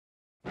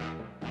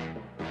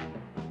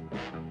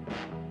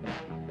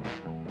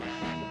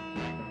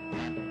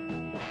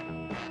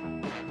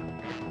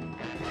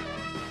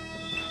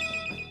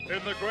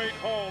In the great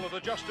hall of the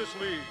Justice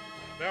League,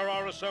 there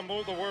are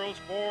assembled the world's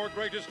 4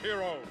 greatest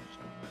heroes,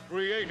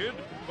 created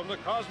from the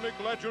cosmic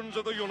legends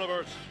of the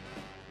universe.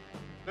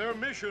 Their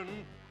mission,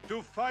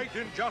 to fight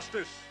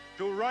injustice,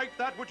 to right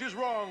that which is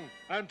wrong,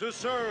 and to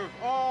serve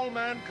all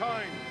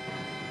mankind.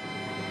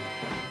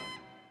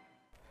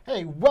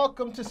 Hey,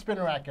 welcome to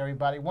Spinner Rack,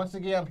 everybody. Once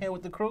again, I'm here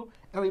with the crew.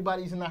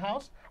 Everybody's in the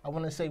house. I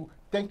want to say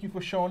thank you for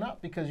showing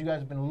up because you guys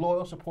have been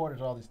loyal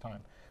supporters all this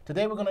time.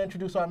 Today, we're going to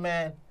introduce our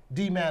man,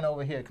 D-Man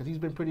over here, because he's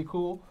been pretty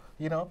cool.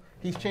 You know,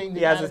 he's changed.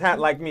 He has his hat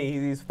like me.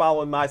 He's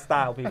following my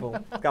style, people.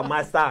 He's got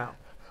my style.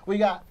 We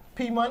got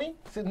P Money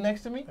sitting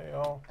next to me. Hey,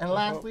 y'all. And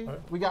lastly,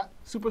 we got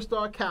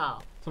Superstar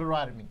Cal to the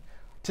right of me.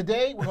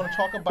 Today, we're going to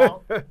talk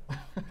about.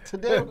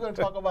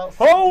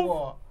 Civil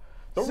War.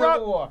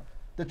 Civil War.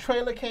 The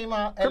trailer came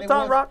out and it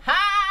was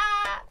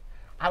hot.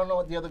 I don't know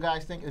what the other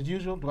guys think. As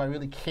usual, do I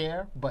really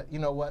care? But you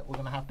know what? We're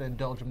going to have to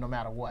indulge them no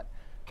matter what.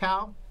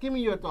 Cal, give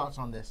me your thoughts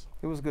on this.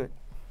 It was good.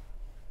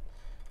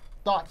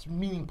 Thoughts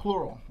meaning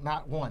plural,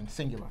 not one,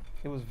 singular.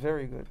 It was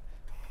very good.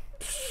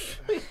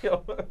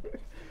 Yo,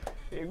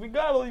 we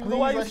got it. You know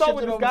why you Please, start let's with shift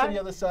this it over guy? to the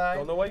other side.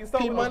 Don't know why you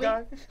start with this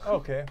P-Money? guy?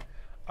 Okay.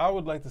 I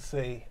would like to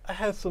say I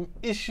had some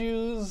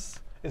issues.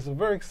 It's a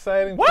very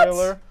exciting What?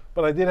 trailer,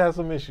 but I did have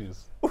some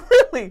issues.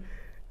 Really?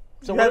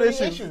 So You what had are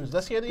the issues?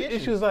 Let's hear the The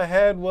issues. issues I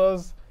had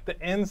was the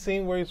end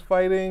scene where he's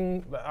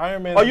fighting the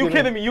Iron Man. Are you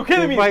kidding me? You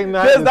kidding me? Fighting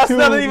That's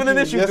not even an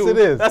issue, Yes, dude. it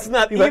is. That's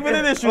not He's even like,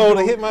 an issue, Oh, dude.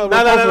 they hit my. No.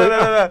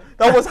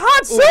 That was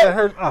hot, Ooh, that shit.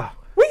 hurt.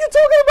 What are you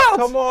talking about?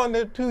 Come on,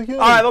 they're too human.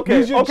 All right, okay,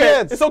 Use your okay.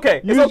 jets. It's okay.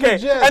 Use It's okay. your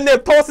jets. And they're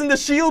tossing the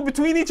shield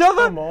between each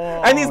other. Come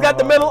on. And he's got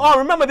the metal arm.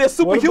 Remember, they're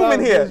superhuman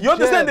about here. his You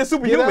understand they're jets? Get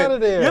superhuman. out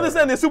of there. You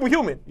understand they're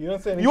superhuman. You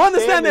understand? You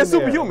understand they're He's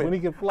standing there superhuman. When he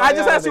can fly I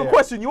just out asked you a there.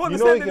 question. You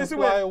understand know that he they're can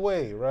superhuman. fly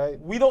away, right?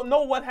 We don't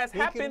know what has He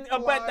happened can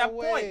up at that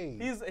fly point. away.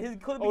 He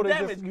could Oh, be they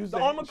just damaged. use The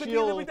the armor could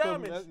easily be shield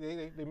from-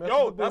 damaged. they messed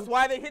Yo, with that's them.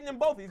 why they're hitting them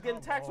both. He's getting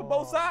attacked from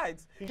both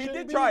sides. He He shouldn't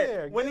did be try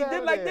there. it. When he Get did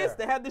out like of this,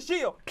 there. they had the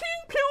shield. Pew,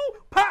 pew,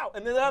 pow.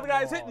 And then the other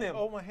guy's hitting him.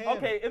 Oh, my hand.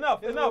 Okay, enough.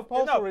 It's enough.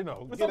 compulsory,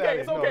 no. It's Get okay. out of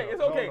It's here. okay. No, It's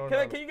no, okay. no, Can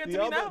no. you get The to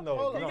me other- now? no,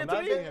 Can you no, get not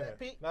to me? to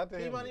him. Not to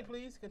P him. Money,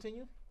 please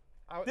continue.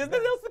 There's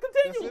nothing else to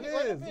continue.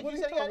 Yes, it is. You What are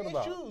you said you had talking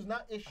about? issues,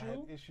 not I issue.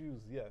 had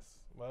issues, yes.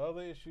 My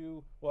other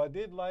issue, well, I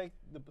did like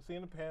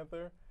seeing the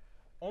Panther.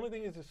 Only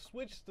thing is to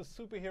switch the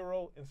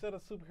superhero instead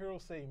of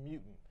superhero, say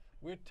mutant.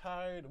 We're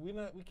tired. We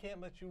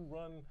can't let you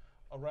run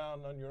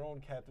around on your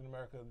own, Captain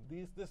America.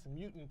 This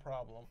mutant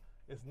problem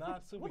is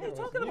not superheroes. What are you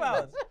talking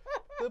mutants. about?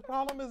 The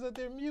problem is that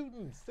they're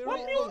mutants. They're What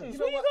all- mutants? You What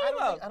know are you what? talking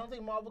about? I don't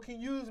think Marvel can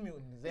use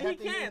mutants. They He have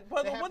to can't, use-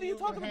 but they have what to are you use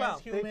talking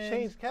enhanced about? They've humans.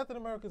 changed. Captain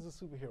America's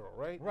a superhero,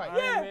 right? Right.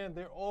 Iron Yeah. Man,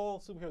 they're all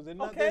superheroes. They're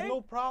not, Okay. There's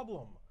no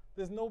problem.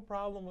 There's no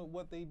problem with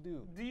what they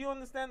do. Do you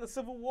understand the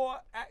Civil War?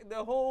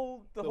 The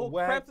whole The premise. The whole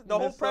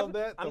whackness premise. of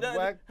that, I'm the done.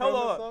 whack Hold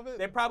premise on. of it?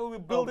 They probably will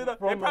build it up.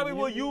 They From a probably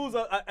will mutant? use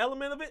an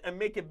element of it and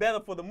make it better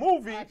for the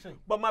movie. Actually.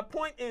 But my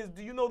point is,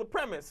 do you know the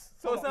premise?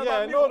 So Hold it's on. not Yeah,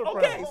 about I know mutant. the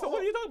Okay, premise. so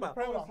what are you talking about?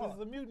 The premise Hold on. is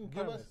the mutant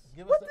Give premise. us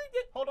What the, did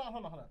you- hold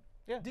on.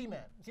 Yeah. D-Man,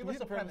 give us Mutant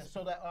the premise premise.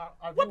 so that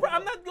our What viewers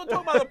I'm not going to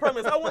talk about the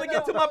premise. I want to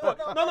get to my point.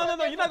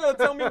 No. You're not going to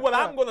tell me what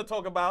I'm going to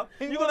talk about.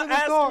 He You're going to wanted to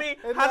ask talk, me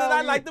and how did now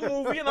I he- like the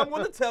movie, and I'm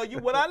going to tell you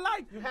what I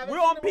like. You haven't We're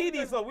seen on the movie?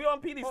 PD stuff. We're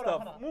on PD Hold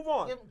stuff. on. Move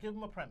on. Give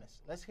him a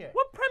premise. Let's hear it.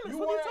 What premise?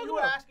 What are you talking You were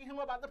about? asking him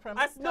about the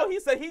premise. No, he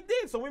said he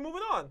did, so we're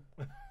moving on.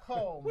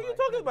 Oh, What are you my talking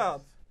goodness.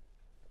 about?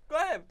 Go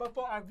ahead. But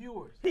for our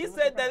viewers. He give us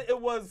said the that premise. it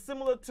was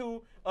similar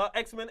to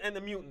X-Men and the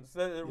Mutants,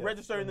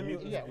 registering the the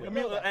Mutants, Yeah, we the know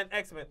Mutant that. and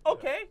X-Men.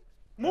 Okay,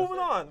 moving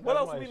on. What That's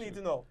else my do we issue. need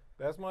to know?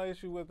 That's my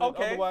issue with it.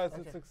 Okay. Otherwise,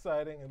 Okay. it's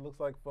exciting. It looks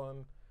like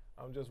fun.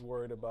 I'm just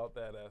worried about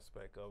that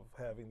aspect of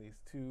having these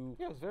two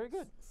Yeah, it was very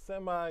good.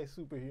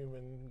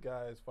 semi-superhuman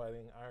guys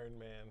fighting Iron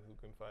Man who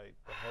can fight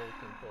the Hulk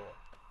and Thor.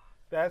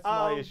 That's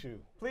my issue.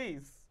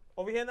 Please,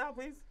 over here now,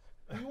 please.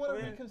 Do you want to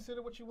Okay.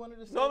 reconsider what you wanted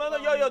to say? No,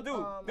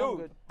 dude.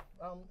 good.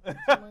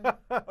 someone-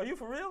 Are you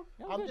for real?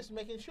 I'm just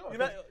making sure. You're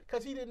not-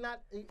 Because he did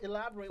not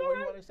elaborate It's what he all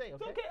right. wanted to say,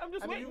 It's okay? okay, I'm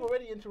just I mean, waiting. you've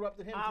already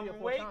interrupted him 3 or I'm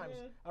 4 times.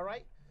 waiting. All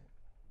right?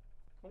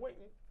 I'm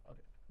waiting.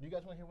 Okay. Do you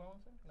guys want to hear what I want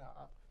to say? No.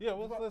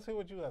 Yeah, let's hear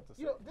what you have to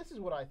say. You know, this is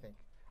what I think.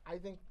 I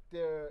think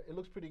it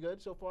looks pretty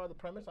good so far. The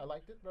premise, I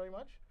liked it very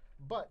much.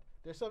 But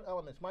there's some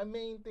elements. My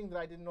main thing that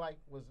I didn't like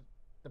was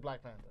the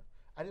Black Panther.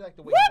 I didn't like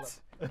the way What?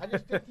 he looked. I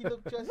just think he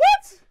looked just.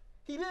 What?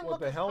 He didn't What, look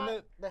the as hot.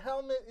 helmet? The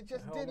helmet, it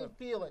just The didn't helmet.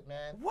 feel it,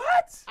 man.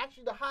 What?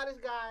 Actually, the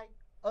hottest guy,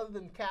 other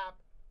than Cap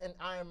and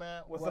Iron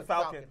Man, Was was the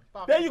Falcon.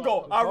 Falcon. There you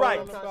go. Falcon. All You know right.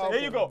 what I'm trying to say?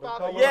 There you go.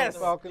 Falcon. Yes.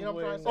 Falcon You know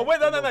what I'm trying to wing. Oh wait,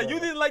 no. Falcon. You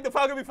didn't like the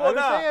Falcon I before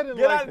didn't say I now. didn't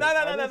Get like out! it. No. I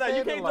You didn't say I can't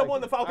didn't jump like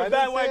on the it. Falcon I didn't say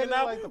I bandwagon didn't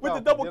now like the with the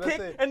Falcon. double Did I kick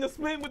say- and the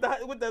spin with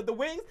the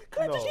wings.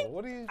 No,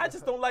 what do you? I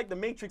just don't like the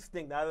Matrix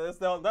thing.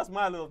 That's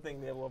my little thing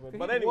there, woman.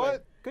 But anyway,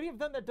 What? Could he have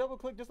done that double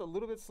click just a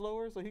little bit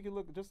slower so he could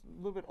look just a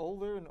little bit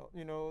older and What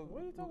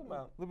are you talking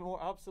about? A little bit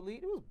more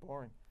obsolete? It was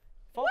boring.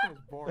 Falcon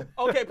was boring.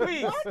 Okay,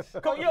 please.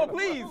 Yo,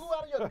 please. Who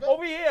out of your gut?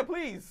 Over here,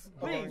 please.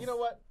 Okay, Please. you know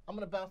what? I'm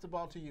gonna bounce the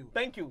ball to you.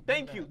 Thank you.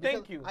 Because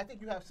Thank you. I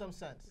think you have some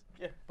sense.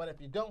 Yeah. But if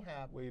you don't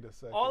have, Wait a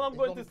second. All I'm It's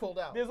going gonna to be pulled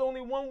out. There's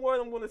only one word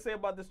I'm going to say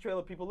about this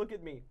trailer, people. Look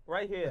at me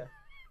right here.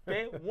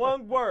 Okay?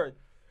 One word.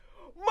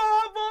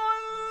 Marvel.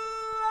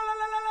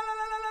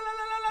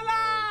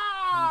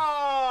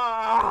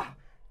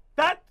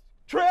 That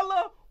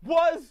trailer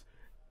was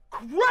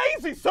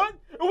crazy, son.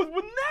 It was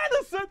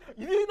bananas, son.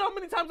 You know how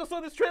many times I saw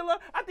this trailer?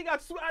 I think I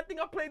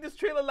played this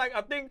trailer like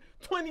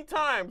 20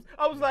 times.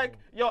 I was like,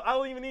 yo, I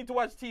don't even need to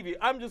watch TV.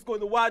 I'm just going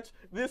to watch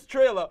this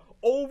trailer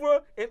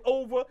over and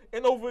over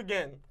and over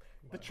again.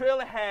 The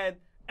trailer had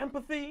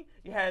empathy,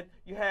 you had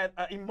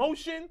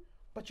emotion,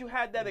 but you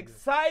had that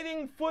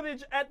exciting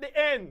footage at the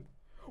end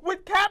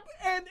with Cap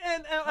and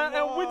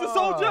Winter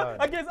Soldier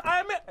against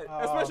Iron Man,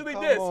 especially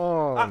come this.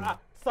 on.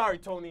 Sorry,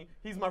 Tony.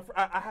 He's my.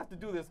 I have to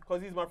do this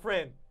because he's my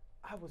friend.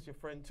 I was your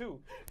friend too.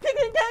 With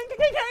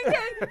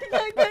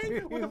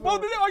the both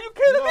of them. Are you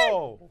kidding me?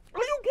 No.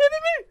 Are you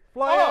kidding me?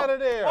 Fly out of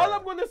there. All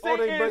I'm gonna say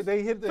is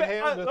they hit the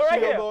hand, the right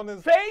shield here. on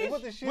his. Phage, They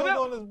put the shield with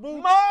on his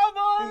boots.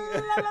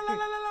 Marvel.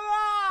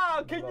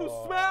 Can you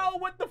Lord. smell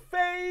what the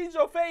Phage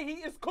or he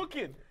is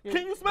cooking?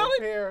 Can you smell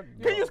Prepare-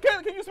 it?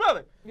 Can you smell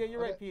it? Yeah,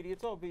 you're right, Petey.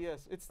 It's all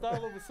BS. It's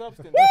style over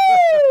substance.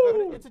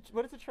 Woo!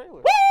 but it's a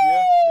trailer.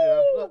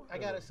 Yeah. Look, I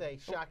gotta say,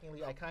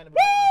 shockingly, I kind of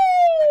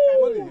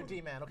Woo! agree with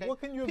D-Man. Okay. What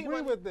can you He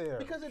agree was- with there?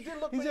 Because it did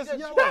look He's pretty just good.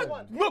 yelling.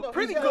 That Look no,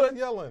 pretty he's good. yelling.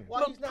 Yelling. Well,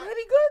 Look he's not,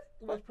 pretty good.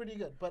 It was pretty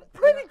good, but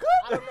Pretty you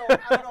know, good?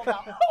 I don't know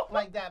about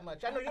like that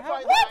much. I know you're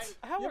probably What? the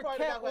guy. Howard You're probably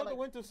the guy Cap who or had, the like,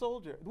 Winter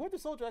Soldier? The Winter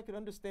Soldier I could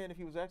understand if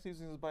he was actually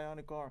using his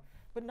bionic arm,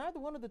 but neither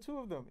one of the two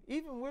of them,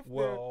 even with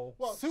Well,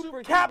 their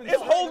super Cap is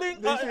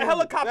holding a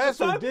helicopter. That's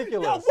son.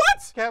 ridiculous. Yo,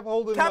 what? Cap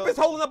holding Cap the- is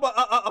holding up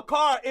a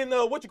car in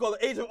what you call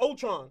the Age of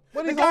Ultron.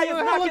 But The he's guy holding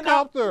is a knocking out-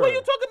 helicopter. What are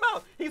you talking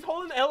about? He's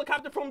holding a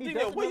helicopter from He the.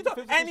 doesn't What are you have the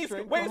talking? physical And he's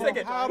strength wait a to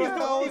second. How the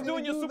hell He's did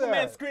doing he your do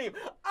Superman that? scream.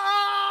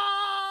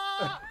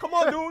 Ah! Come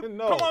on, dude.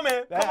 No, Come on,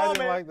 man. that- Come I on, didn't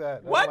man. like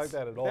that. I What? didn't like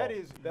that at all. That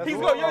is- That's He's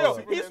all going,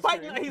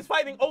 wrong. he's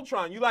fighting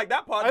Ultron. You like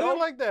that part? I though? didn't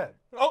like that.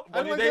 Oh,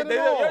 I didn't like that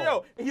at yo,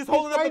 all. he's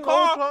holding up the fighting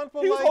car. Ultron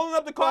for He was like holding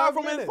up the car 5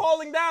 from him minutes.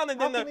 falling down, and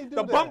then How can he do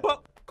the that? bumper,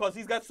 because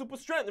he's got super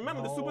strength.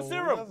 Remember the No, super he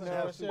serum. doesn't No,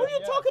 have it's What are you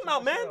Yeah, talking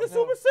about, super man? The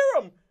serum. super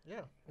serum.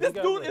 Yeah. This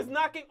got dude that. is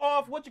knocking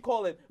off what you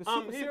call it. The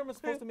super he- serum is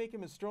supposed to make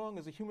him as strong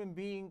as a human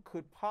being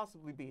could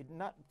possibly be,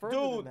 not further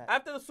Dude, than that.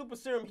 after the super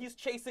serum, he's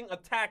chasing a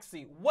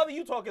taxi. What are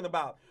you talking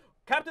about?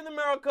 Captain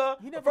America,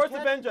 He the never first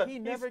catch- Avenger, he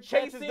never he's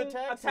catches chasing the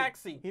a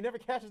taxi. He never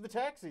catches the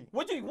taxi.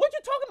 What you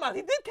talking about?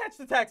 He did catch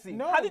the taxi.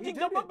 No, How did he you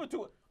jump didn't. up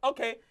into it?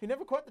 Okay. He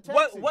never caught the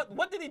taxi.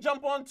 What did he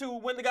jump onto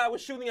when the guy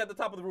was shooting at the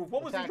top of the roof?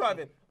 What was he taxi.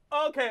 driving?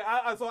 Okay,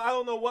 so I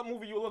don't know what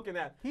movie you were looking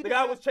at. He The did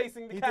guy not- was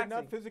chasing the He taxi. did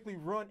not physically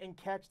run and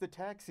catch the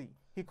taxi.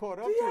 He caught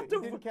up He to had it. to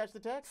He didn't catch the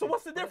taxi. So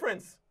what's the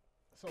difference?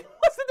 So,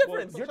 What's the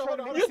difference? You're trying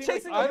to make it You're seem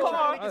chasing like- a I don't-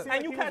 car I-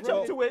 and you he catch was up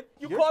running- to it.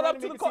 You You're caught trying up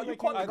to to make the it car. seem You like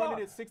caught he the was car.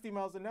 running at 60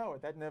 miles an hour.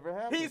 That never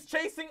happened. He's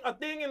chasing a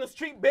thing in the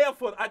street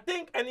barefoot, I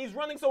think, and he's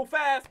running so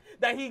fast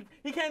that he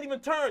can't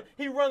even turn.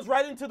 He runs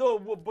right into the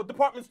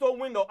department store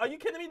window. Are you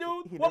kidding me,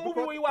 dude? He What never movie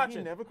caught- were you watching?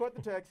 He never caught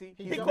the taxi.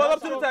 He He's caught not up to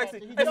the strong- taxi.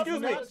 He Excuse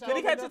me. jumped Did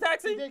he catch the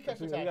taxi? He did catch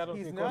the He got taxi. him.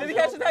 He's not Did he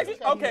catch the strong- taxi?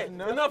 he's Okay,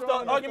 not enough. strong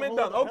The enough argument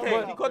to done. hold Okay,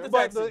 up. he caught the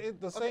But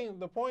taxi.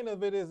 the point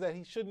of it is that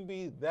he shouldn't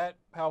be that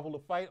powerful to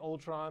fight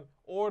Ultron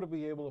or to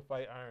be able to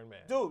fight Iron Man.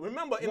 Dude,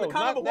 remember in No, the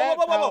comic not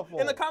book, that powerful.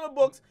 in the comic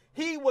books,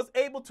 he was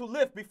able to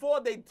lift before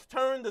they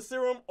turned the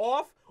serum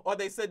off, or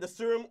they said the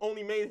serum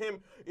only made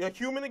him a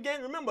human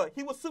again. Remember,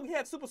 he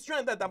had super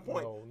strength at that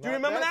point. No, Do you not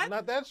remember that- that?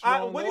 not that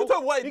strong, What are though. you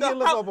talking? What, He can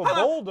lift up a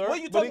boulder, What are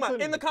you but he talking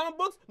about? In the couldn't- comic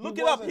books, he look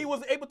it up. wasn't- He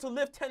was able to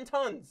lift 10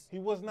 tons. He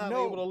was not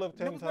No, able to lift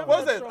 10 no, tons. What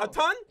was it? strong. A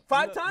ton?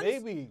 5 No, tons?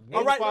 maybe.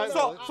 All right. Maybe So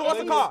five- what's a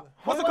maybe- car?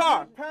 What's a car?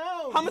 100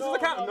 pounds. How much is a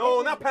car?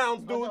 No, not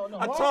pounds, dude. no, no.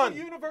 A Marvel ton.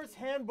 Universe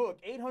Handbook,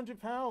 800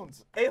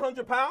 pounds.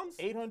 800 pounds?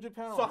 800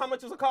 pounds. So how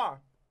much is a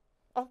car?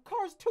 A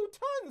car's 2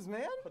 tons,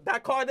 man.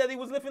 That car that he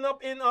was lifting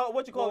up in in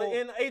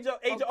Age of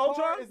A car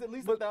Ultron? is at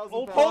least But 1,000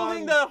 Ultron-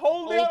 pounds.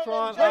 Holding.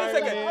 Ultron, Wait a Iron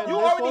second. Man, You they're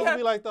already supposed to have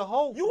be like the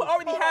Hulk. You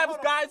already Hold on, have hold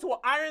on. guys who are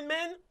Iron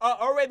Men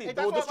already. Hey,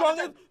 The that's what I'm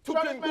strongest, saying.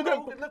 Strongest man who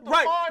can lift up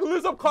right, cars. who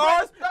lifts up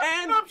cars, Right, that-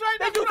 and you know what I'm saying?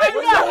 they That's do what I'm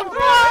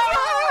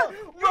things.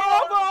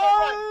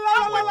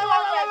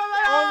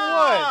 On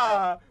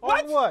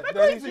what? On what? That's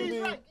That he crazy. should He's be-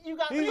 right. You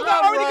got He's You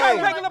not already right.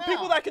 got regular Right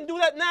people now. that can do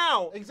that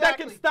now.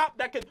 Exactly. That can stop,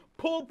 that can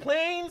pull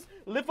planes,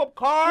 lift up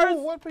cars.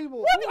 Who? What people?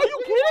 What? Are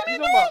you kidding me, He's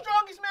dude? talking about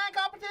Strongest man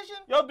competition?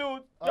 Yo,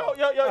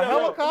 dude. Yo. A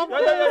helicopter?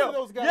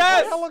 Those guys. a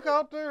Yes.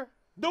 helicopter?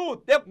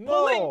 Dude, they're No.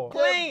 pulling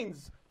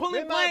planes. Pulling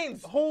They're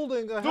planes. not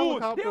holding a Dude,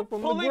 helicopter they're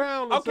from pulling- the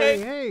ground and okay,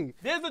 saying, "Hey,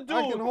 There's a dude.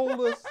 I can hold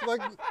this."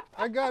 Like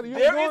I got you.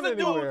 There Going is a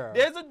anywhere.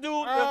 dude. There's a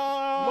dude.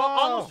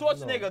 Arnold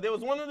Schwarzenegger. no. There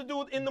was one of the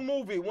dudes in the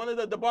movie, one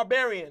of the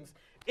barbarians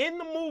in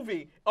the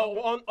movie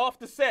off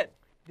the set.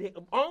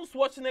 Arnold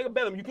Schwarzenegger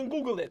bet him. You can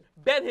Google it.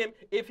 Bet him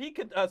if he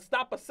could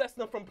stop a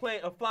Cessna from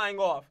flying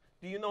off.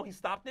 Do you know he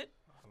stopped it?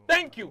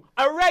 Thank you.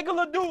 A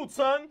regular dude,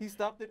 son. He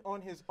stopped it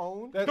on his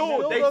own. That Dude,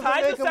 still they doesn't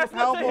tied the make him Cessna to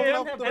powerful him,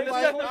 enough to and the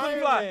fight Cessna couldn't Iron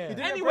fly. Man. He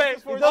didn't Anyway, have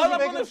breakfast for It his all doesn't I'm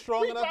make gonna him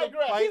strong enough to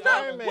digress. fight He's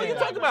not. Iron Man. What are you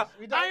talking about?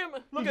 Iron.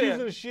 Look He's at using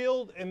that. the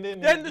shield and then.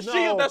 Then the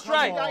shield. That's come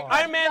right. on.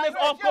 Iron Man is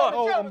off course.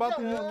 Oh, I'm about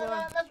to use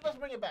Let's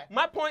bring it back.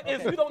 My point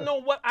is, you don't know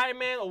what Iron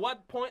Man or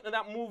what point of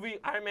that movie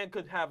Iron Man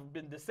could have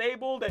been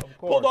disabled and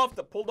pulled course.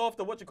 off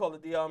the what you call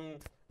it,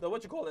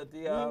 what you call it? The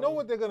We know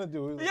what they're gonna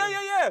do.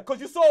 Yeah.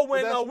 Because you saw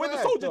when that's Winter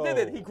whack, Soldier did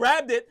it. though. He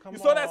grabbed it. Come you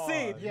saw that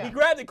scene. on. Yeah. He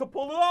grabbed it, could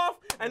pull it off,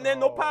 and then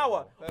no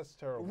power. That's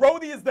terrible.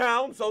 Rhodey is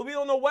down, so we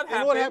don't know what And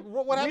happened. what happened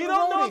we to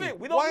don't know Rhodey? if it.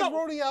 We don't Why know.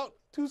 is Rhodey out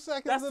 2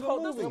 seconds That's of the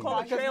called, movie? this is called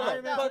a Because trailer.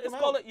 Iron Man But took it's him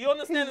called. out. You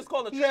understand? It's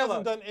called a He trailer.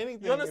 hasn't done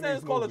anything. You understand? in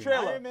It's these called a movies.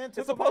 trailer. Iron Man It's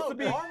took supposed him to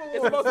be. out. Armor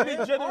It's supposed to be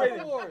Wars, generated.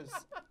 Armor Wars.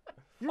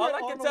 You All read I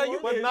can Armor tell you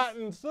Wars? But is- not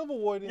in Civil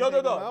War. Didn't Yo, take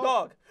him dog.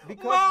 out.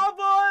 Because-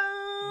 Marvel.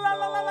 La,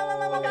 la, la, la, la,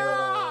 la, la,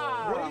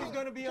 la. Rhodey's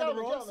going to be on the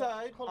Gentlemen, wrong gentlemen,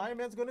 side. hold on. Iron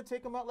Man's going to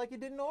take him out like he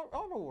did in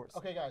Armor Wars.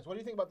 Okay, guys, what do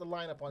you think about the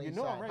lineup on You each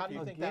know side? I'm right, How do you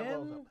Keith. think that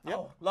rolls up? Yep.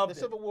 Oh, loved The it.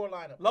 Civil War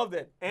lineup. Loved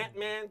it.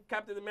 Ant-Man,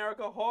 Captain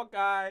America,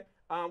 Hawkeye,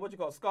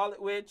 Scarlet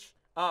Witch,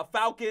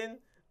 Falcon.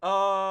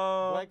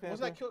 Black Was Panther.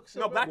 that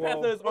Quicksilver? No, Black Well,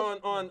 Panther is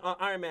on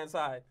Iron Man's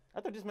side. I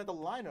thought you just meant the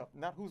lineup,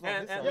 not who's on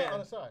And- his and- side. Yeah, on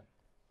the side.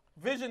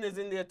 Vision is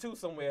in there too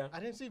somewhere. I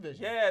didn't see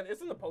Vision. Yeah,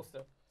 it's in the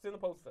poster. It's in the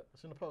poster.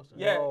 It's in the poster.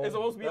 Yeah, No, it's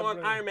supposed to be that's on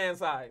really- Iron Man's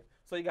side.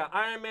 So you got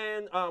Iron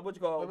Man, Wait, War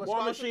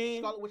Scarlet-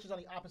 Machine. Scarlet Witch is on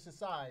the opposite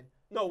side.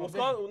 No, well, from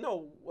Scarlet.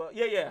 No,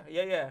 yeah. Did it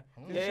show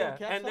Yeah.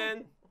 Cap's And side?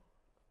 then,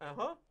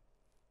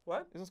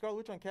 what? Isn't Scarlet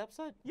Witch on Cap's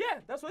side? Yeah,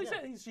 that's what he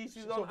Yeah. said. She's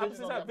So on Vision's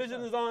opposite on side. the other Vision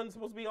side. is on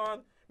supposed to be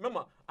on.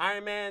 Remember,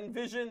 Iron Man,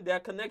 Vision, their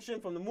connection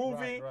from the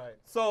movie. Right.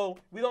 So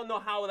we don't know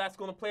how that's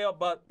gonna play out,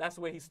 but that's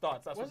where he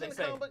starts. That's Was what it they in the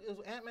say. comic book? It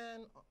was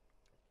Ant-Man.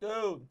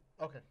 Dude,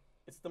 Okay.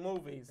 it's the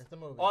movies. It's the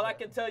movies, All I right.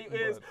 can tell you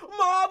is But-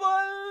 Marvel.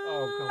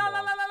 Oh, come la, on. la,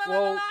 la, la, la,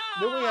 Well, la,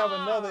 then we have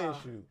la. another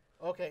issue,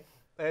 Okay.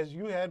 as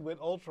you had with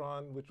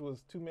Ultron, which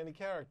was too many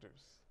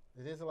characters.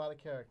 It is a lot of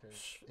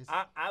characters. It's-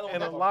 I don't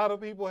And a know. lot of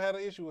people had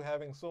an issue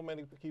having so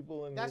many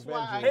people in That's the why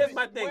I- Avengers. Here's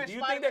my thing. Where's Do you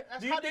think Spider-Man? that?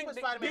 Do you How do you think? put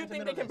Do Spider-Man you in the think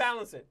middle they of can this?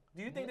 balance it?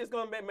 Do you think there's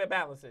gonna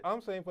balance it?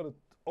 I'm saying for the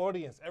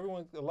audience,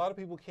 a lot of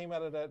people came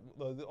out of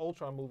the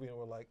Ultron movie and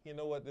were like, you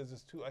know what, this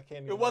is too, I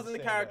can't even It wasn't the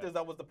understand characters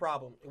that was the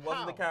problem. It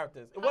wasn't the How?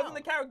 characters. It How? wasn't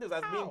the characters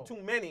as How? being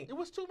too many. It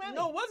was too many.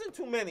 No, it wasn't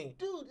too many.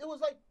 Dude, it was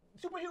like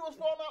superheroes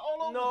falling out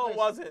all over the No, place. it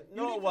wasn't. You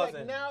No, need it to, like,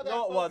 wasn't. narrow that No,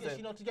 it focus, wasn't.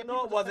 you know, to get No,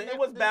 people it to wasn't. It connect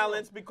was with the hero.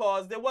 balanced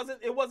because it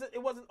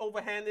wasn't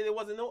overhanded. It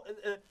wasn't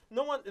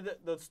no one.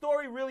 The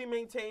story really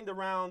maintained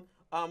around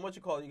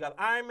You got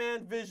Iron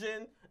Man,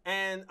 Vision,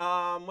 and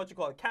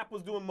Cap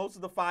was doing most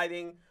of the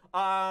fighting.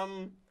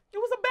 It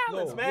was a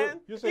balance, No,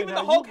 man. you're saying even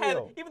how the Hulk you had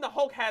feel. even the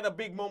Hulk had a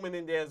big moment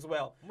in there as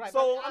well. Right,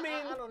 So but I mean,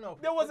 I don't know.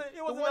 there wasn't The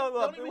only there reason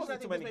I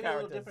wasn't too think many this made a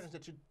little characters. difference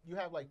is that you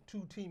have like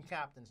two team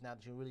captains now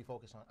that you really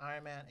focus on,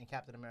 Iron Man and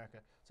Captain America.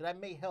 So that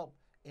may help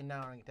in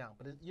narrowing it down.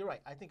 But you're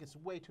right. I think it's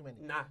way too many.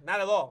 Nah, not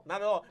at all.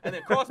 Not at all. And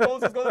then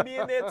Crossbones is gonna be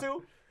in there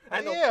too.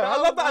 I know. Yeah, I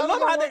love how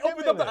how they they work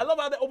opened him up in the it? I love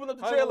how they opened up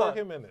the How they trailer. work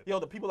him in it? Yo,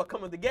 the people are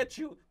coming to get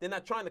you. They're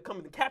not trying to come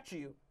in to capture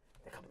you.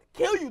 They're coming to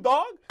kill you,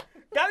 dog.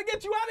 Gotta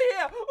get you out of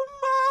here.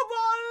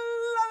 Marvel.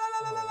 La, la,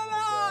 la, la, la,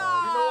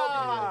 la. You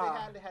know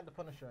what? They had the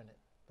Punisher in it.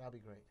 That'd be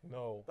great.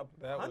 No, The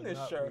that would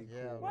not Punisher. be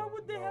Yeah, cool. Why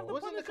would they have the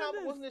Wasn't the Punisher in comic?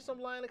 this? Wasn't there some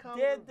line in the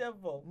comic?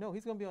 Daredevil. No,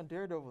 he's gonna be on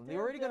Daredevil. They're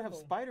already gonna have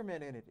Daredevil.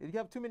 Spider-Man in it. You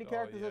have too many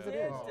characters as it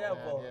yeah. is. Oh,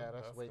 Daredevil. yeah,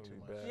 that's way That's too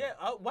gonna much. be Yeah,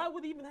 why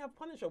would he even have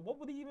Punisher? What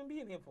would he even be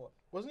in here for?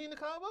 Wasn't he in the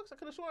comic books? I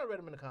could have sworn I read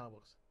him in the comic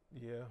books.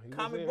 Yeah, he was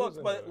Comic in- he books,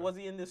 in but there. was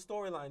he in this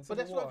storyline? But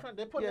that's what I'm trying.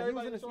 They're putting Yeah, he was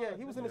everybody in the story.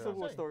 he was in the That's Civil what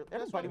War I'm story.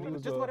 saying. Everybody That's was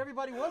what just I'm about saying.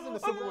 everybody was in the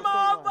Civil War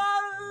Marvel.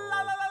 storyline. La,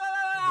 la, la,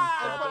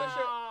 la, And la,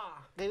 Punisher- la.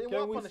 They didn't Can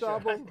want we Punisher.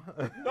 stop him?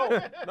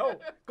 No,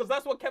 because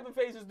that's what Kevin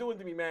Feige is doing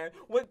to me, man.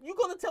 When you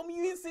gonna tell me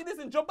you didn't see this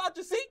and jump out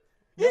your seat?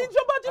 You didn't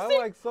jump out your I seat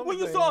like some when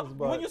you things, saw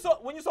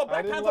but when you saw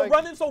Black didn't Panther like-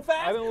 running so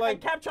fast I didn't like-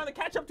 and Cap trying to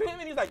catch up to him,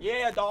 and he's like,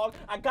 "Yeah, dog,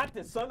 I got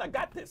this, son, I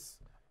got this."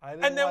 I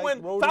didn't And then like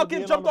when Rhodey Falcon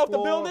being jumped on off the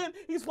floor. building,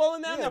 he's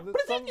falling down Yeah, there. some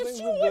Protect things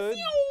you were with good,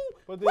 you.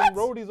 But then What?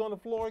 Rhodey's on the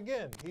floor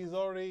again. He's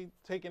already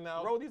taken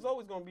out. Rhodey's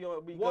always gonna be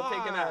taken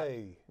out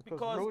Why?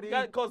 because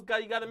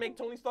Rhodey- you got to make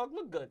Tony Stark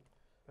look good.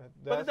 That's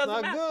But it doesn't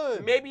not matter.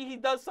 good. Maybe he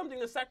does something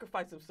to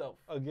sacrifice himself.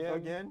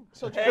 Again.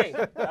 So Hey,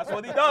 that's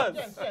what he does.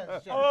 Yes.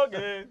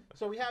 Okay.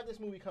 So we have this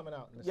movie coming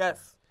out in the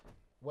Yes. spring.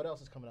 What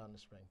else is coming out in the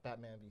spring?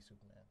 Batman v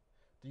Superman.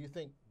 Do you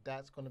think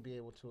that's going to be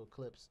able to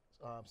eclipse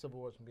Civil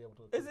War's going to be able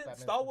to eclipse Is it Batman?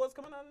 Star Wars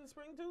coming out in the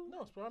spring too?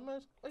 No,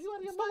 Spider-Man. Are you out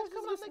of your Star mind? Wars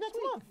Coming is out next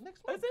week. month.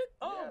 Next month. Is it?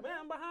 Oh Yeah. man,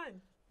 I'm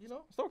behind. You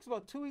know? Stark's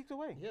about 2 weeks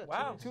away. Yeah.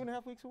 Wow.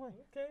 2.5 weeks away.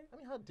 Okay. I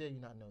mean, how dare you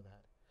not know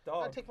that?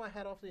 I Dog. take my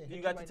hat off there. and You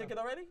hit got your right ticket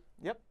now. already?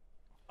 Yep.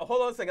 Oh,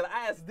 hold on a second.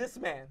 I asked this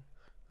man.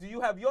 Do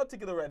you have your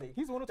ticket already?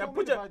 He's the one who Now told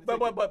put me to your- buy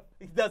the but,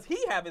 ticket. but does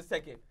he have his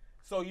ticket?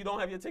 So you don't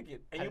have your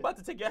ticket, and you about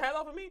to take your hat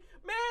off of me,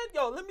 man?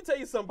 Yo, let me tell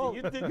you something. Oh,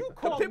 the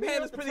call pimp me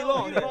hand up is to pretty tell me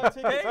long. you there, bought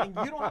tickets okay? and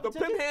you don't have The the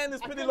pimp ticket? hand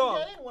is I pretty couldn't long.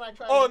 get in when I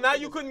tried Oh, to get now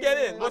tickets. you couldn't get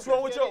in. Yeah, What's I wrong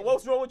couldn't with get your in.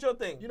 What's wrong with your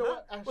thing? You know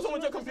what? As What's wrong with soon your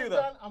as this is computer?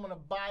 done, I'm gonna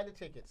buy the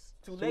tickets.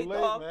 Too late, late,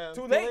 dog. man.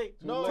 Too Too late. late.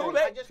 No, Too I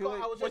late. just Too called,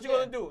 late. I was What just you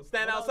gonna there. do?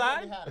 Stand When I was there,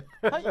 outside?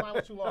 they had it. Your mind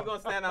was too long. You're gonna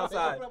stand They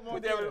outside. opened up more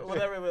Whatever, theaters.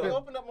 whatever it They is.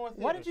 opened up more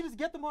theaters. Why didn't you just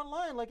get them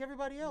online like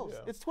everybody else?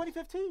 Yeah. It's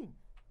 2015.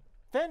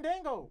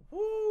 Fandango.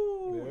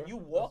 Woo! Yeah, You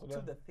that's walk what to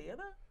I- the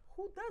theater?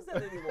 Who does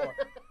that anymore?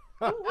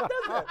 Who does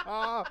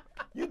that?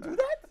 You do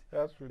that?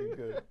 That's pretty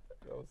good.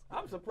 That was-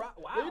 I'm surprised.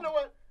 Wow. Well, you know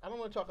what? I don't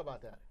want to talk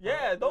about that.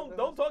 Yeah,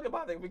 don't talk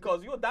about it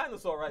because you're a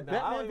dinosaur right now. I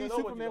don't Batman even v know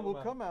what Superman you're will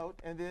talking about. come out,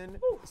 and then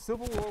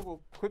Civil War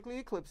will quickly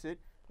eclipse it.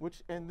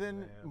 and then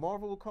Man.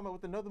 Marvel will come out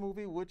with another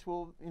movie, which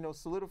will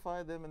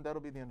solidify them, and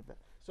that'll be the end of that.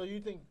 So you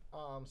think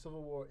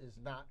Civil War is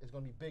going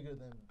to be bigger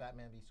than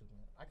Batman v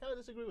Superman? I kind of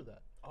disagree with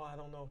that. Oh, I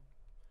don't know.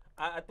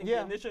 I think Yeah.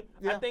 the initial.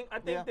 Yeah. I think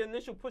Yeah. the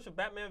initial push of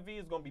Batman v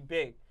is going to be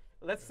big.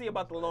 Let's see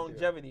about the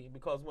longevity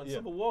because when Yeah.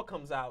 Civil War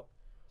comes out,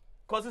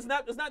 because it's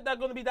not that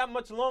going to be that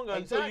much longer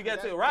until you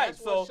get to it That- right.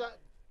 that's So what shot-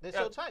 they're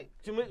so tight.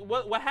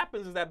 what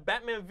happens is that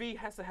Batman v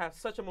has to have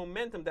such a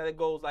momentum that it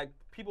goes like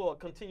people are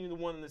continuing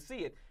wanting to see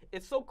it.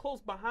 It's so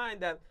close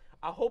behind that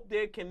I hope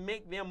they can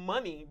make their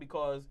money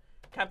because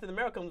Captain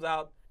America comes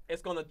out,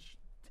 it's going to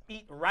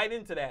eat right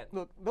into that.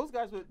 Look, those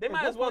guys were. They at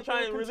might one as well point, they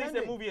try were and release that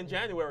contending. movie in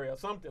January or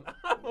something.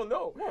 I don't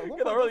know. No, at one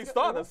Get an point, early those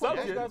start or guys- at one point,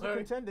 something. Those guys were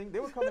contending. They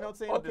were coming out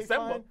saying, Or okay,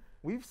 December. fine,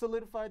 we've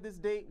solidified this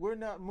date. We're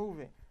not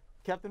moving.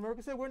 Captain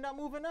America said, we're not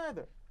moving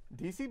either.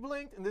 DC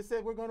blinked and they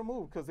said, we're going to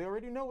move because they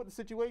already know what the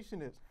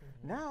situation is.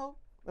 Now,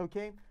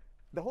 okay,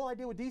 the whole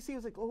idea with DC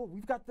was like, oh,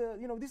 we've got the,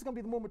 this is going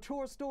to be the more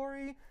mature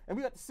story and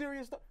we got the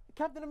serious stuff.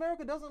 Captain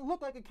America doesn't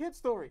look like a kid's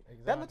story.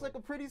 That looks like a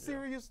pretty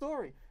serious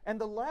story. And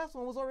the last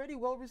one was already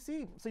well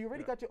received. So you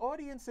already got your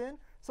audience in.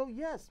 So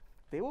yes,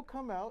 they will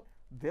come out,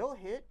 they'll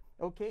hit,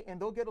 okay, and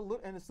they'll get a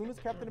look. And as soon as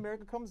Captain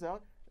America comes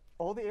out,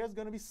 all the air is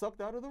going to be sucked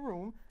out of the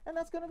room, and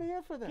that's going to be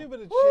it for them. Give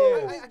it a I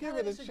chance. Give kinda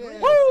it a disagree.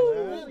 chance. It's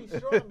man. really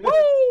strong. Because,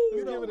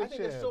 Give it a I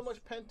think there's so chance.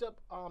 much pent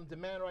up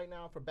demand right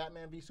now for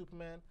Batman v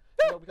Superman.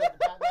 Because Batman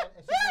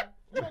and Superman.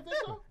 You don't think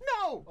so?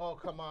 No! Oh,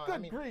 come on. Good I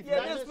mean, grief, Yeah,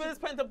 Batman there's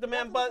Sup- pent up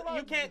demand, That's but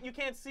what you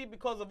can't see it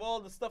because of all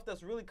the stuff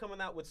that's really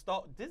coming out with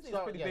Star. Disney's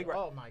So, pretty yeah, big right.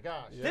 Oh my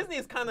gosh. Disney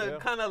is kind Yeah.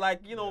 of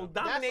like That's a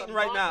dominating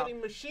right now.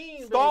 marketing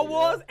machine, Star baby.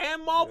 Wars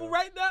and Marvel Yeah.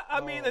 right now.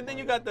 I mean, Oh and then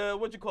you got the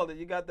what you call it?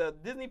 You got the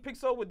Disney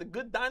Pixar with the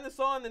Good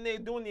Dinosaur, and then they're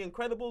doing the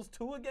Incredibles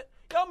 2 again.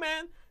 Yo,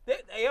 man,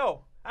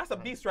 yo, that's a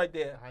beast right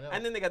there. I know.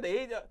 And then they got the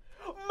age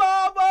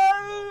Marvel.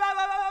 La,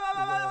 la, la, la,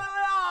 la, la, la,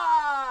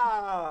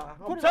 la.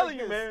 Put I'm it telling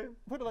like you, this. man.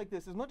 Put it like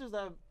this: as much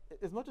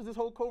as this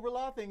whole Cobra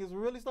La thing is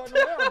really starting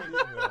to wear on me.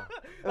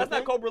 That's not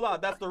Okay? Cobra La.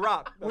 That's The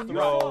Rock. That's The you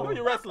Rock. saw- Who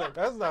you wrestling?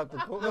 That's not the.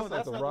 That's that's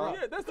not the not rock.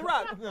 Yeah, that's The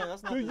Rock. No,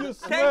 that's not. Do you Can you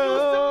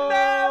smell?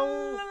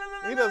 smell?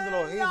 He doesn't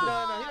know. He No,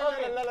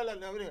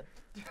 just, no,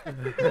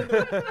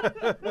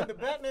 when the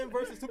Batman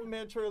versus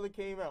Superman trailer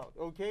came out,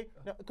 okay?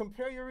 Now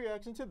compare your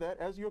reaction to that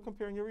as you're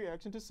comparing your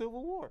reaction to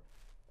Civil War.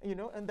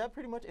 And that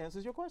pretty much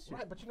answers your question.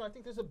 Right, but I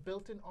think there's a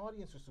built-in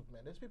audience for Superman.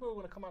 There's people who are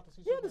going to come out to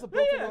see Yeah, Superman. there's a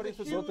built-in Yeah, audience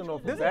for there's a Superman.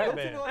 huge There's a Batman.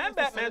 built-in audience And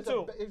for Batman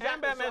Superman. too. Exactly,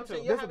 And Batman so I'm too.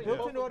 saying There's a having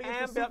built-in both- audience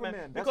and for Batman,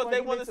 Superman. because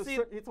they wanna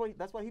see-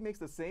 That's why he makes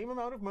the same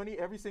amount of money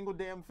every single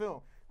damn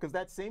film. Because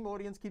that same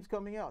audience keeps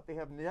coming out. They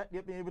have not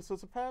yet been able to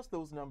surpass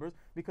those numbers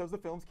because the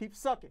films keep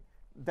sucking.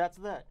 That's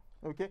that.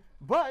 Okay?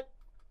 But,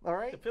 all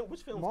right.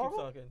 Which films Marvel?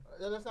 keep sucking?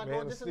 Let's not Man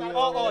go. of This is Steel. not.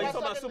 Oh, that's you talking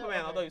not about the- Superman?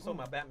 I okay. thought you talking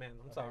about Batman.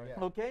 I'm sorry.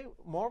 yeah. Okay,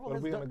 Marvel But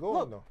has we in done. the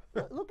golden,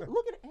 Look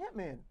at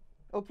Ant-Man.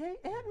 Okay,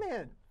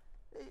 Ant-Man.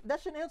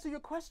 That should answer your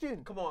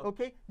question. Come on.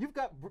 Okay, you've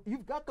got the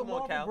Come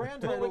Marvel on, Cal.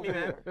 brand Do right it with me, over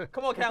man. there.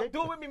 Come on, Cal. Okay?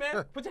 Do it with me,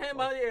 man. Put your hand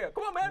behind the air.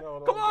 Come on, man. No,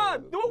 don't Come do on.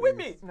 it. Do it with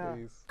Please, me. No.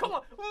 please. Come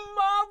on.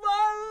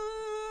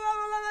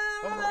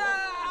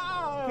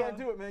 Marvel. You can't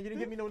do it, man. You didn't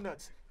give me no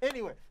nuts.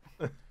 Anyway,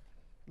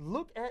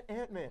 look at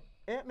Ant-Man.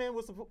 Ant-Man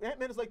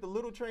is like the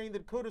little train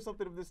that could or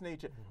something of this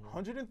nature.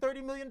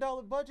 $130 million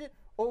budget,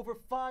 over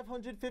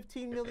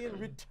 $515 million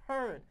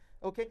return.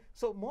 Okay,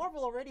 so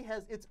Marvel already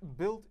has its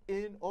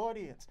built-in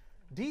audience.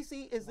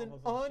 DC is an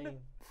Marvel's a machine.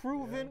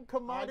 unproven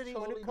commodity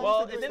when totally it agree. comes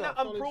Well, to this they're not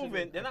stuff.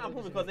 unproven. They're not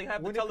unproven because they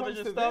have the When it comes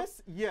television to stuff.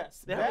 this,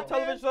 yes. They have the Batman,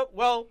 television stuff.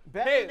 Well,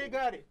 Batman, hey, they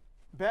got it.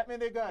 Batman,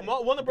 they got it.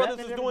 Warner Brothers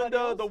Batman, is doing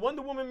everybody the else?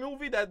 Wonder Woman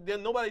movie that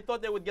nobody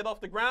thought they would get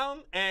off the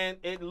ground, and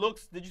it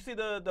looks. Did you see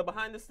the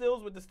behind the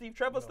stills with the Steve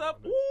Trevor stuff?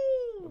 I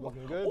Woo!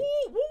 Looking good? Woo!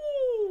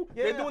 Woo!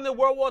 They're Yeah. doing the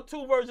World War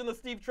II version of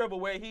Steve Trevor,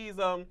 where he's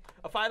a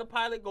fighter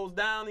pilot, goes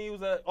down, and he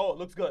was it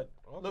looks good.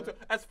 Looks good.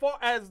 As far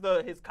as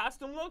his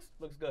costume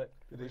looks good.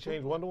 Did they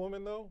change Wonder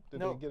Woman though? Did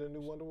No. they get a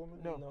new Wonder Woman?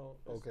 No. No,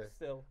 it's Okay.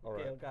 Still, All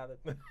right. yeah, got it.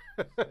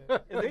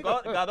 Is it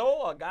Godot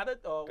or got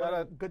it or Got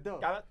what? it. Godot.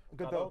 Got it.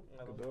 Godot.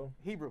 Godot.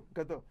 Hebrew,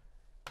 Godot.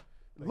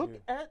 Look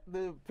you. at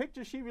the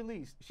picture she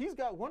released. She's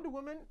got Wonder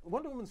Woman.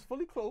 Wonder Woman's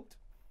fully cloaked.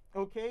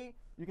 Okay,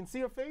 you can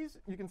see her face.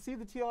 You can see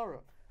the tiara.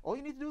 All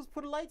you need to do is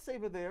put a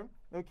lightsaber there.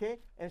 Okay,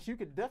 and she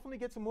could definitely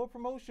get some more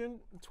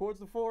promotion towards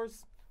the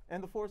Force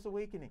and the Force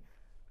Awakening.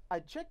 I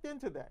checked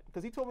into that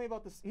because he told me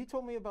about this. He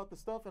told me about the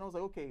stuff, and I was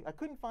like, okay, I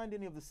couldn't find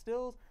any of the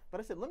stills, but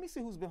I said, let me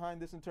see who's behind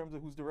this in terms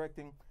of who's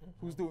directing,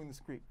 who's doing the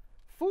script.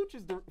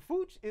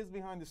 Fooch is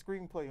behind the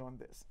screenplay on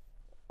this.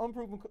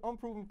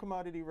 Unproven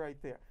commodity right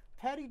there.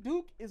 Patty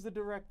Duke is the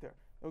director.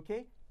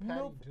 Okay.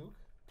 Patty Duke.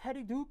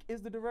 Patty Duke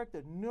is the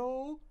director.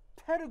 No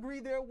pedigree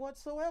there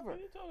whatsoever. What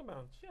are you talking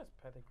about? She has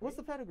pedigree. What's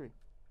the pedigree?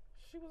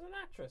 She was an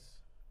actress.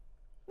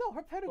 No,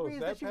 her Oh, pedigree is is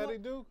that she Patty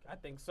won- Duke? I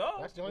think so.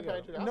 That's the only Yeah.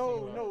 Patty Duke. I've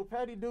No, seen. no,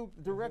 Patty Duke,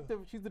 director.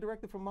 She's the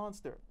director for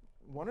Monster.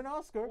 Won an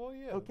Oscar. Well,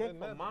 yeah. Okay. then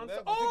that- Monster.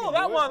 she Oh, can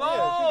that do it. one. Yeah, she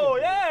Oh, can do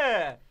it.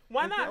 yeah.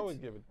 Why You can not? always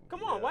give it.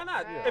 Come on, yeah. why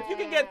not? Yeah. If you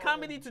can get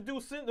comedy to do,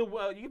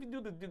 you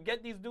can to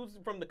get these dudes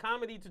from the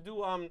comedy to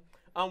do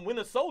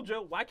Winter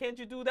Soldier. Why can't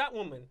you do that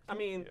woman? I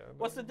mean, Yeah,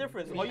 what's the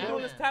difference? Yeah. All you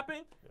doing is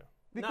tapping.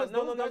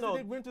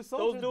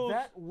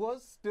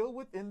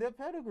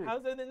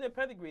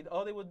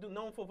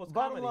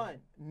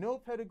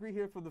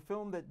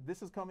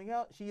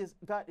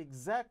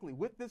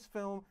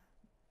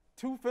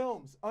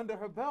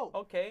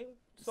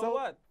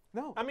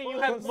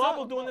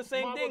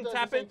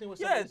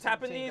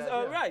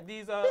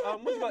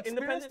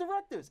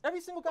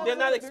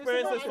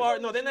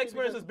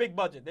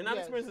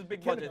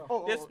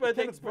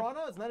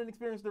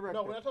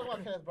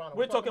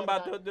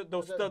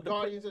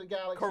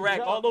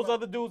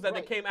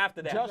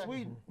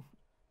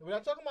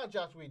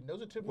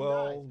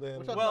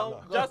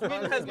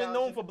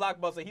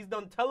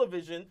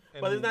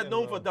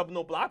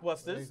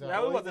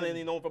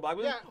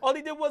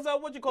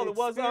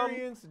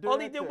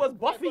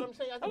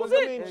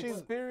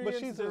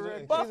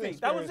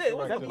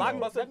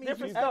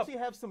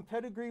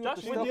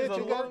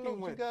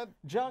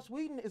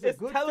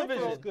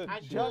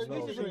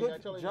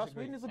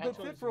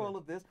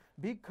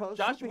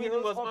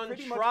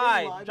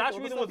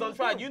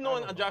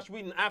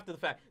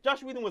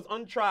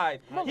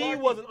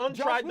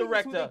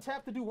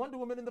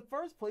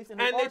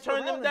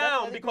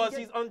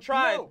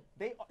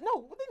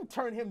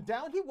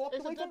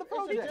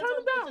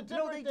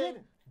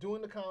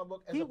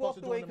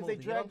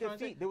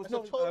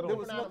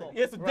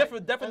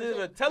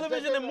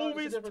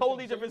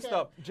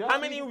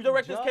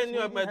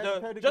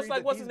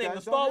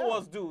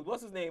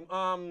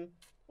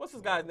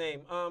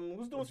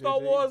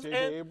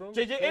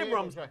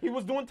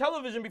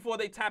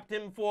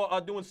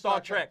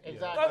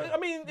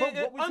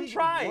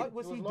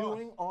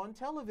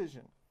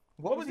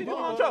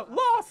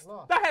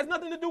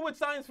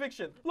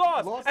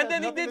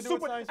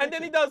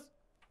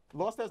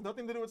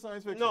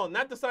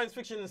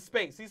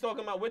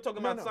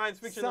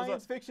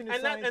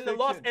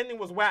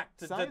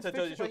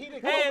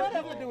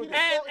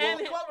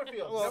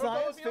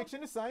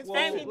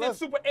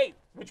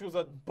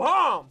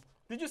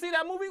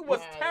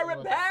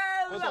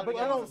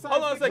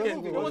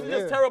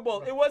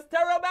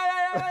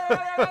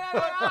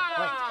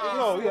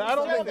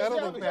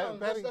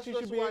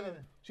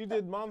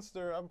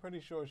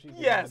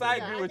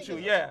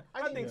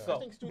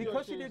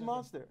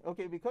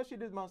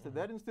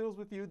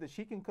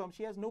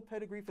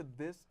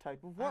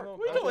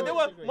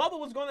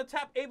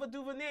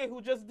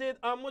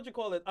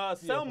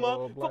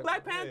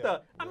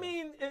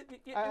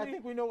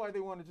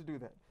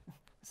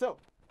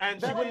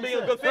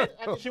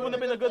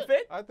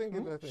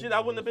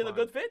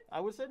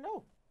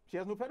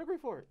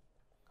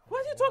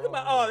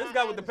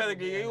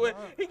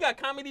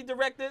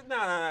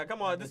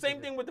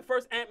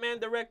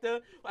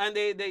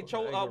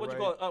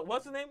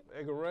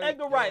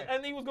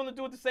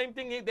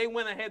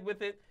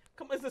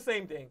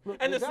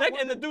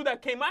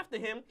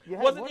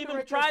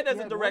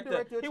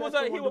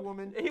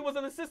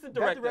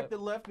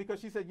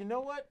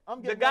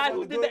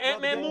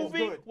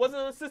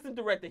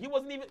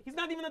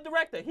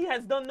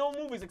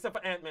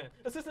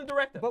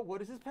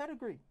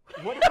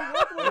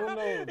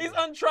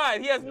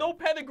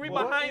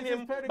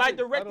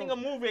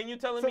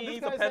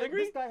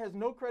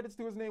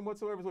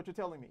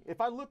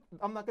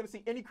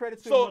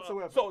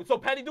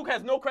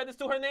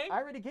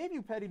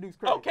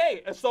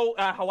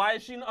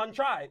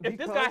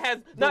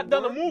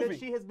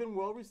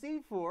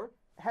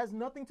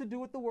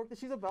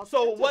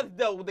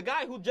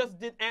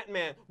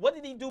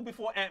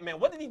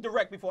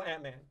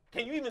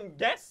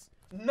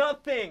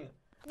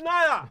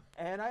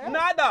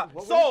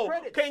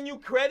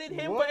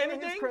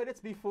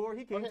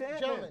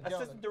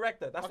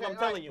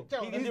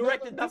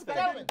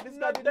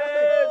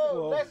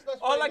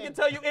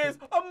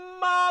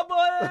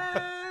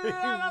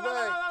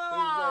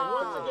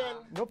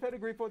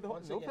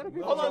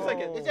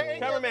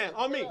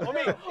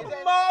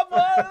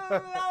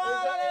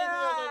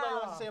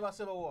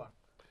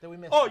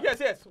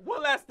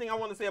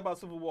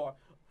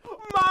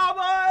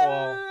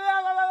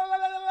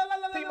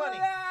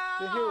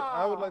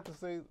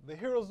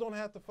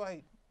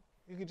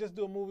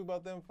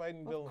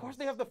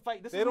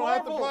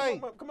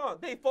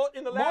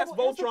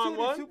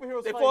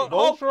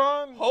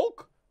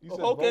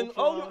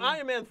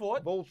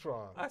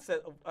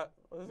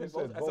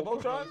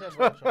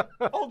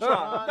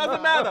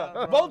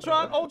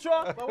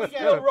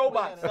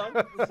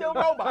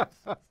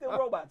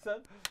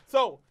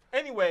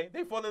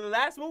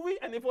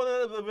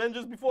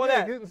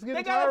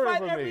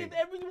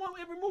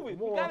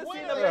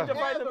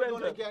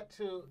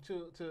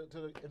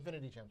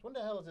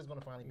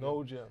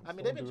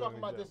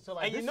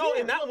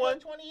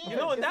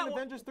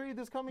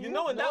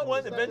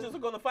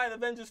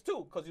 Avengers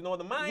 2, because you know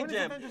the Mind When is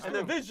Gem Avengers and the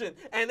 2? Vision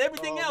and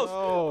everything else.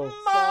 no.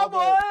 Marvel!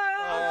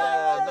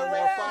 Stop it. The No more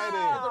race-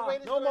 fighting. the race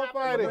is No gonna more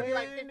happen. fighting. We're gonna be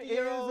like When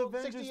 50-year-old, is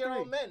Avengers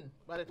 60-year-old 3? men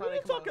by the time What are they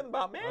you come talking out.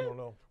 about, man? I don't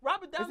know.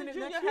 Robert Downey it Jr.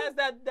 next year? has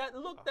that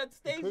look that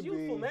stays could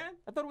youthful, be. man.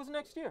 I thought it was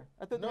next year.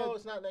 I thought No,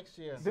 it's not next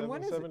year. Then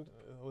when is it?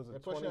 Was They're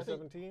it pushing, I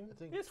think- 2017? I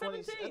think It's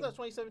 20, 17. I thought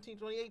 2017,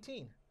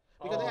 2018.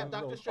 Because they have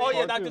no. Doctor Strange. Oh yeah,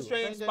 Part Doctor two.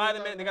 Strange,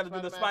 Spider-Man. They got to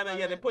do the Spider-Man.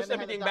 Yeah, they pushed Then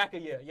everything had back the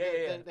a year. doc- Yeah,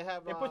 yeah, yeah. They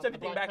have They pushed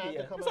everything Black back a Panther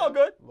year. coming It's all out.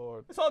 good.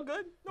 Lord. It's all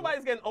good.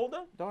 Nobody's getting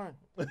older. Darn.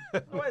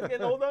 Nobody's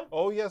getting older.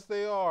 Oh yes,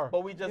 they are.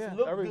 But we just Yeah.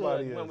 look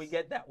Everybody good when is. we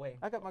get that way.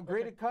 I got my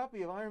graded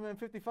copy of Iron Man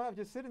 55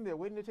 just sitting there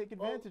waiting to take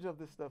advantage of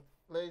this stuff.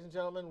 Ladies and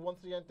gentlemen,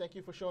 once again, thank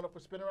you for showing up for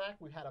Spinner Rack.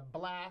 We had a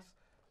blast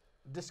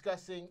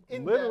discussing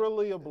in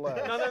Literally a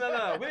blast.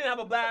 No. We didn't have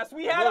a blast.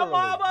 We had a Literally.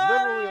 marble.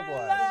 Literally a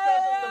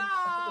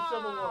blast. the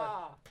Civil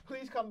War.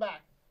 Please come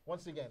back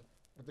once again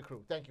with the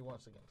crew. Thank you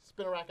once again.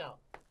 Spinner Rack out.